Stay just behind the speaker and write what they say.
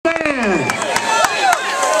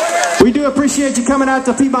We do appreciate you coming out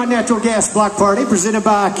to Piedmont Natural Gas Block Party, presented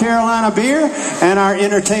by Carolina Beer and our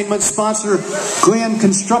entertainment sponsor, Glenn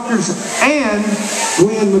Constructors and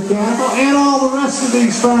Glenn Mechanical, and all the rest of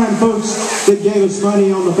these fine folks that gave us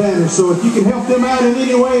money on the banner. So if you can help them out in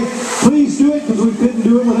any way, please do it, because we couldn't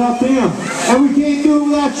do it without them. And we can't do it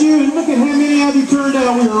without you. And look at how many of you turned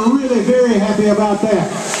out. We are really very happy about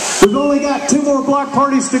that. We've only got 2 more block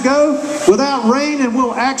parties to go without rain, and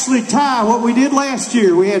we'll actually tie what we did last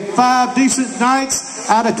year. We had 5 decent nights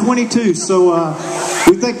out of 22, so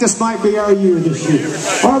we think this might be our year this year.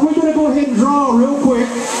 All right, we're going to go ahead and draw real quick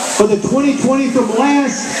for the 2020 from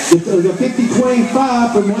last, the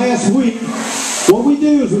 50-25 from last week. What we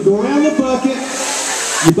do is we go around the bucket.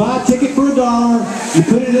 You buy a ticket for $1, you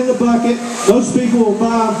put it in the bucket. Most people will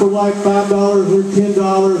buy them for like $5 or $10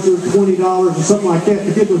 or $20 or something like that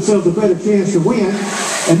to give themselves a better chance to win.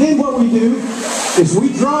 And then what we do is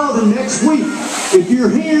we draw the next week. If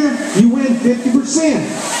you're here, you win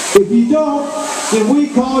 50%. If you don't, then we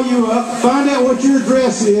call you up, find out what your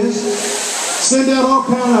address is, send out all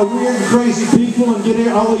kind of weird and crazy people and get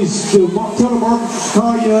all these telemarketers to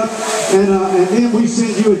call you up, and then we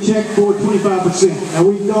send you a check for 25%. Now,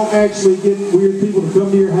 we don't actually get weird people to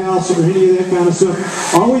come to your house or any of that kind of stuff.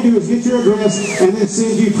 All we do is get your address and then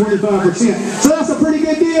send you 25%. So that's a pretty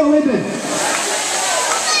good deal, isn't it?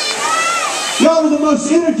 Y'all are the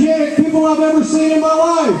most energetic people I've ever seen in my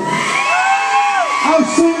life. I've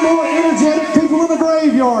seen more energetic people in the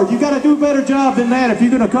graveyard. You've got to do a better job than that if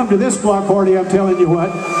you're going to come to this block party, I'm telling you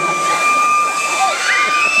what.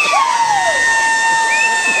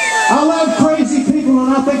 I love crazy people,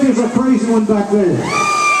 and I think there's a crazy one back there.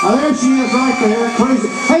 Oh, there she is right there, crazy.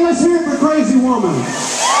 Hey, let's hear it for Crazy Woman.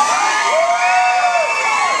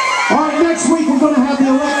 All right, next week we're going to have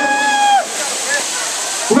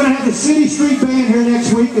the City Street Band here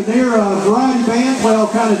next week, and they're a variety band, play all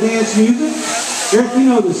kind of dance music. Eric, you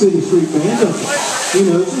know the City Street Band, don't you? You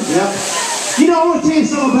know, yeah. You know, I want to tell you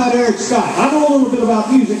something about Eric Scott. I know a little bit about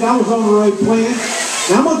music. I was on the road playing.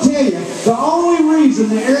 Now, I'm going to tell you, the only reason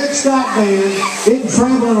the Eric Scott Band isn't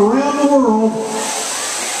traveling around the world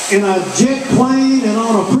in a jet plane and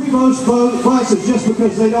on a Primos bus is just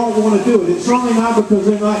because they don't want to do it. It's certainly not because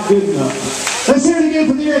they're not good enough. Let's hear it again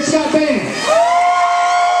for the Eric Scott Band.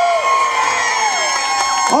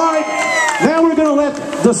 All right. Now we're going to let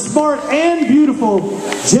the smart and beautiful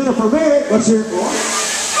Jennifer Merritt, let's hear it for her.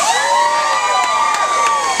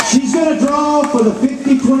 She's going to draw for the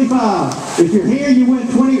 50-25. If you're here, you win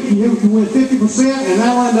 50%, and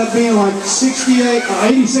that'll end up being like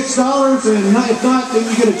 $86. And if not, then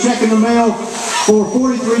you get a check in the mail for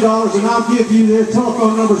 $43, and I'll give you their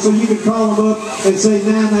telephone number so you can call them up and say,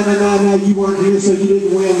 no, you weren't here, so you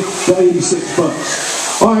didn't win the $86.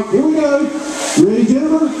 All right, here we go. You ready,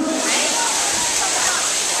 Jennifer?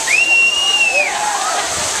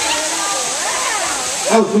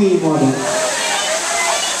 That was me, wasn't it?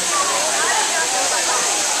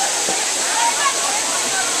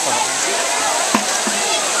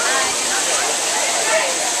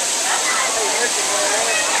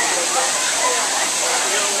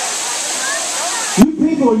 You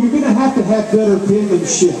people, you're going to have better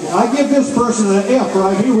penmanship. I give this person an F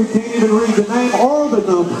right here. We can't even read the name or the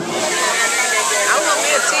number.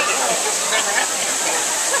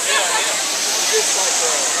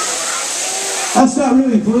 That's not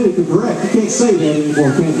really politically correct. You can't say that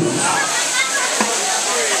anymore, can you?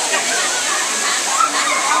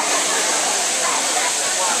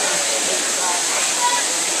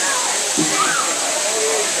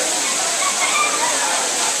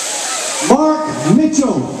 Mark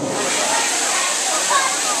Mitchell.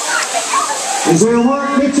 Is there a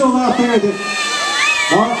Mark Mitchell out there?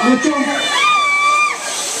 Mark Mitchell?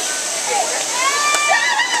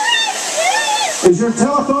 Is your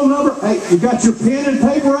telephone number, hey, you got your pen and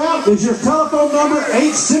paper out? Is your telephone number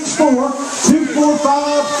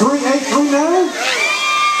 864-245-3839?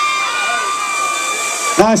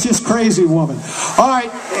 That's just Crazy Woman. All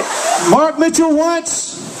right, Mark Mitchell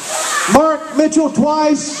once, Mark Mitchell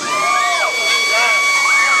twice.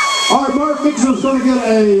 All right, Mark Mitchell's going to get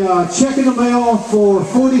a check in the mail for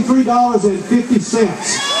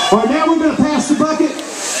 $43.50. All right, now we're going to pass the bucket.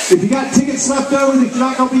 If you got tickets left over that you're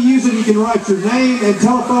not going to be using, you can write your name and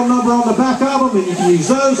telephone number on the back of them, and you can use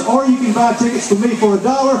those, or you can buy tickets from me for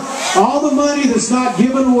 $1. All the money that's not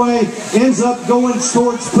given away ends up going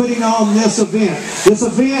towards putting on this event. This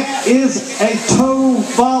event is a total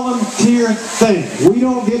volunteer thing. We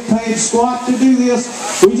don't get paid squat to do this.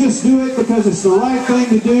 We just do it because it's the right thing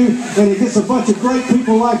to do, and it gets a bunch of great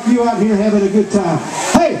people like you out here having a good time.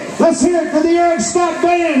 Hey, let's hear it for the Eric Scott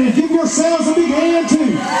Band, and give yourselves a big hand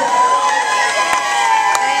too.